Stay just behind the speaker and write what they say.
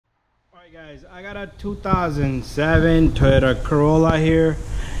Alright guys, I got a 2007 Toyota Corolla here.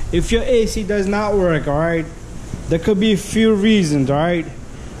 If your AC does not work, alright, there could be a few reasons, alright.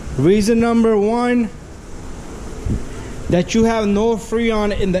 Reason number one, that you have no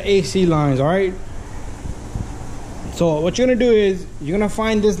freon in the AC lines, alright. So what you're gonna do is you're gonna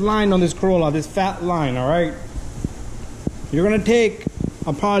find this line on this Corolla, this fat line, alright. You're gonna take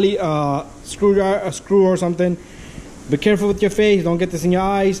probably a screwdriver, a screw or something. Be careful with your face, don't get this in your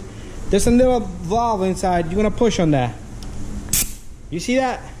eyes. There's a little valve inside. You're gonna push on that. You see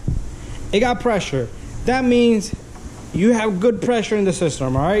that? It got pressure. That means you have good pressure in the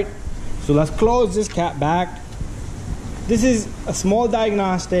system, all right? So let's close this cap back. This is a small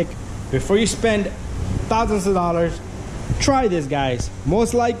diagnostic. Before you spend thousands of dollars, try this, guys.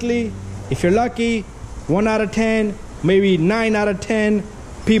 Most likely, if you're lucky, 1 out of 10, maybe 9 out of 10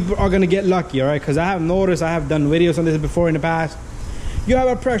 people are gonna get lucky, all right? Because I have noticed, I have done videos on this before in the past. You have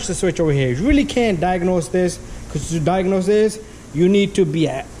a pressure switch over here. You really can't diagnose this, because to diagnose this, you need to be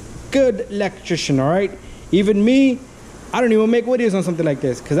a good electrician, all right? Even me, I don't even make videos on something like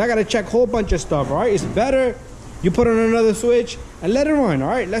this, because I gotta check a whole bunch of stuff, all right? It's better you put on another switch and let it run, all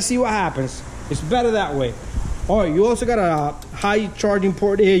right? Let's see what happens. It's better that way. All right, you also got a high charging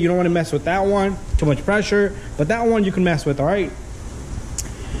port here. You don't want to mess with that one, too much pressure, but that one you can mess with, all right?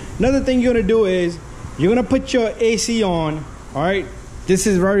 Another thing you're gonna do is you're gonna put your AC on, all right? This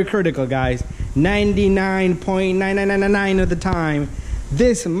is very critical, guys. 99.9999 of the time,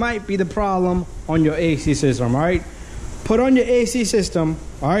 this might be the problem on your AC system, all right? Put on your AC system,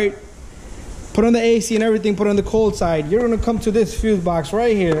 all right? Put on the AC and everything, put on the cold side. You're gonna come to this fuse box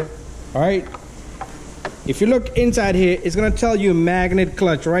right here, all right? If you look inside here, it's gonna tell you magnet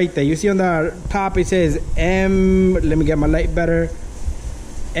clutch right there. You see on the top, it says let me get my light better.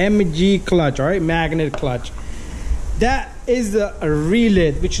 MG clutch, all right? Magnet clutch. That is the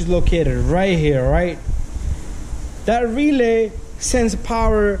relay, which is located right here, right? That relay sends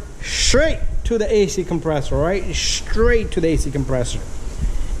power straight to the AC compressor, right? Straight to the AC compressor.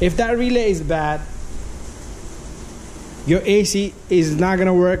 If that relay is bad, your AC is not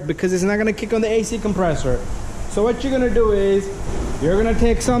gonna work, because it's not gonna kick on the AC compressor. So what you're gonna do is you're gonna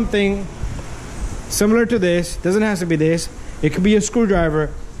take something similar to this. Doesn't have to be this. It could be a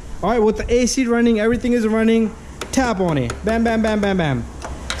screwdriver. All right, with the AC running, everything is running. Tap on it. Bam, bam, bam, bam, bam.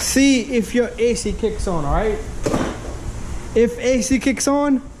 See if your AC kicks on, all right? If AC kicks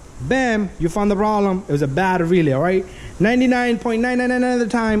on, bam, you found the problem. It was a bad relay, all right? 99.999 of the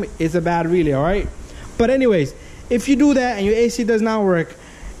time, it's a bad relay, all right? But anyways, if you do that and your AC does not work,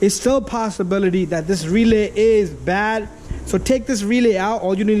 it's still a possibility that this relay is bad. So take this relay out.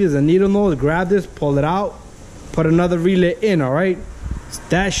 All you need is a needle nose. Grab this, pull it out, put another relay in, all right?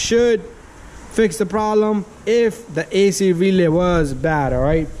 That should fix the problem if the AC relay was bad, all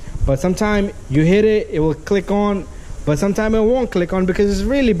right? But sometimes you hit it, it will click on, but sometimes it won't click on because it's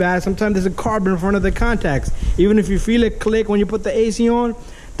really bad. Sometimes there's a carbon in front of the contacts. Even if you feel it click when you put the AC on,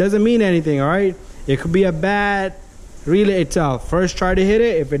 doesn't mean anything, all right? It could be a bad relay itself. First try to hit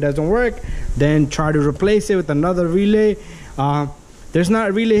it. If it doesn't work, then try to replace it with another relay. There's not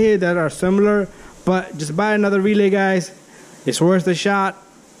a relay here that are similar, but just buy another relay, guys. It's worth a shot,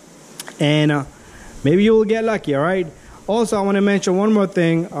 and maybe you will get lucky, all right? Also, I want to mention one more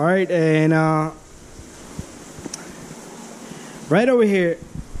thing, all right? And right over here,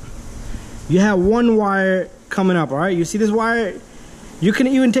 you have one wire coming up, all right? You see this wire? You can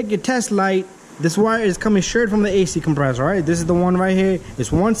even take your test light. This wire is coming straight from the AC compressor, all right? This is the one right here.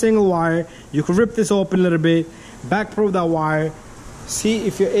 It's one single wire. You can rip this open a little bit, back probe that wire, see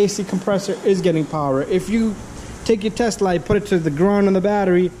if your AC compressor is getting power. If you take your test light, put it to the ground on the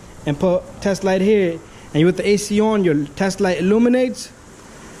battery, and put test light here, and you with the AC on, your test light illuminates,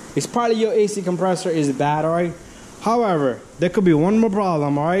 it's probably your AC compressor is bad, all right? However, there could be one more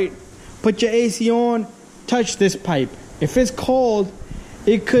problem, all right? Put your AC on, touch this pipe. If it's cold,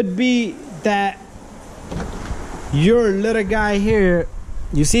 it could be that your little guy here,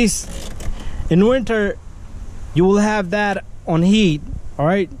 you see, in winter, you will have that on heat, all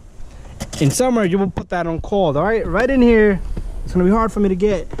right? In summer, you will put that on cold, all right? Right in here, it's gonna be hard for me to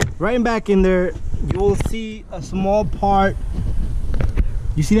get. Right back in there, you will see a small part.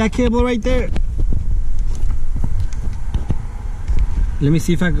 You see that cable right there? Let me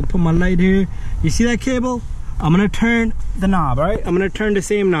see if I can put my light here. You see that cable? I'm gonna turn the knob, all right? I'm gonna turn the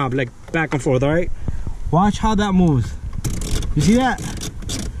same knob, like back and forth, all right? Watch how that moves. You see that?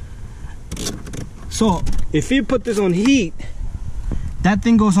 So, if you put this on heat, that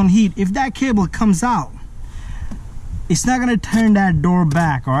thing goes on heat. If that cable comes out, it's not gonna turn that door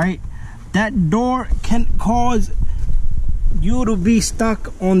back, all right? That door can cause you to be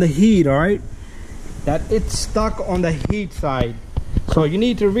stuck on the heat, all right? That it's stuck on the heat side. So you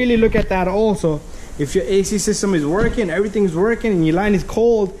need to really look at that also. If your AC system is working, everything's working, and your line is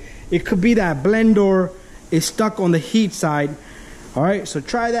cold, it could be that blender is stuck on the heat side. All right, so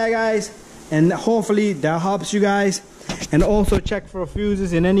try that, guys, and hopefully that helps you guys. And also check for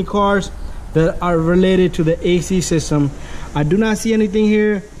fuses in any cars that are related to the AC system. I do not see anything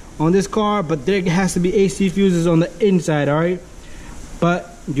here on this car, but there has to be AC fuses on the inside, all right? But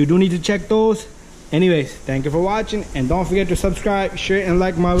you do need to check those. Anyways, thank you for watching, and don't forget to subscribe, share, and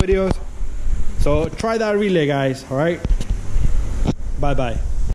like my videos. So try that relay, guys, all right? Bye-bye.